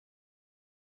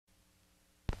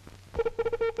Good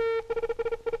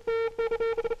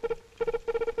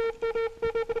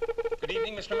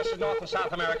evening, Mr. and Mrs. North and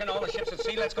South America and all the ships at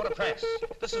sea. Let's go to press.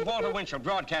 This is Walter Winchell,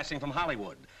 broadcasting from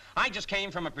Hollywood. I just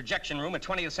came from a projection room at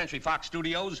 20th Century Fox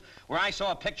Studios where I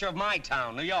saw a picture of my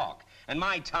town, New York, and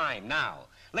my time now.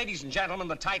 Ladies and gentlemen,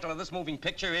 the title of this moving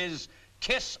picture is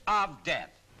Kiss of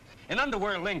Death. In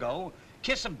underworld lingo,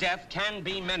 kiss of death can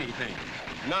be many things,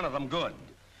 none of them good.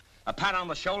 A pat on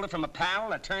the shoulder from a pal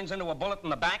that turns into a bullet in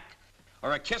the back,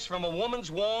 or a kiss from a woman's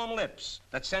warm lips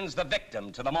that sends the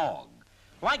victim to the morgue.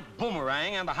 Like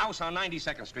Boomerang and the house on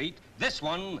 92nd Street, this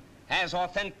one has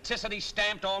authenticity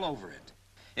stamped all over it.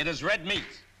 It is red meat.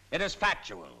 It is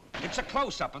factual. It's a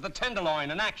close-up of the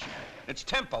tenderloin in action. Its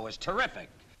tempo is terrific.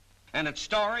 And its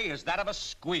story is that of a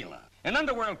squealer. In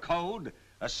underworld code,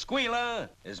 a squealer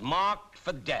is marked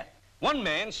for death. One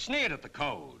man sneered at the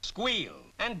code,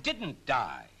 squealed, and didn't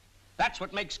die. That's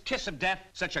what makes Kiss of Death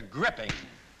such a gripping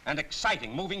and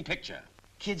exciting moving picture.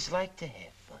 Kids like to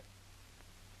have fun.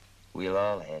 We'll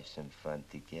all have some fun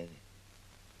together.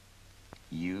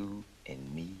 You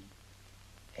and me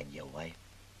and your wife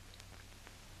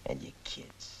and your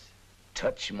kids.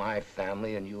 Touch my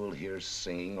family and you'll hear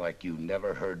singing like you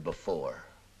never heard before.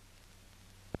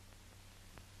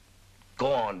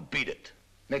 Go on, beat it.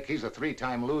 Nick, he's a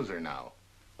 3-time loser now.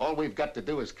 All we've got to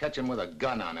do is catch him with a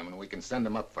gun on him and we can send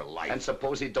him up for life. And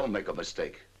suppose he don't make a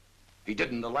mistake. He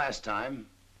didn't the last time.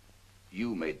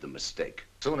 You made the mistake.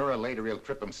 Sooner or later, he'll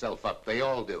trip himself up. They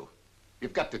all do.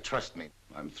 You've got to trust me.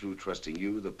 I'm through trusting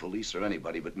you, the police, or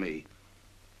anybody but me.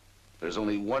 There's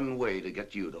only one way to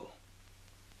get Udo,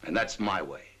 and that's my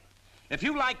way. If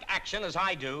you like action as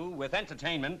I do with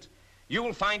entertainment, you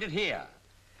will find it here.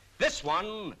 This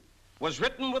one was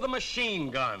written with a machine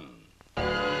gun.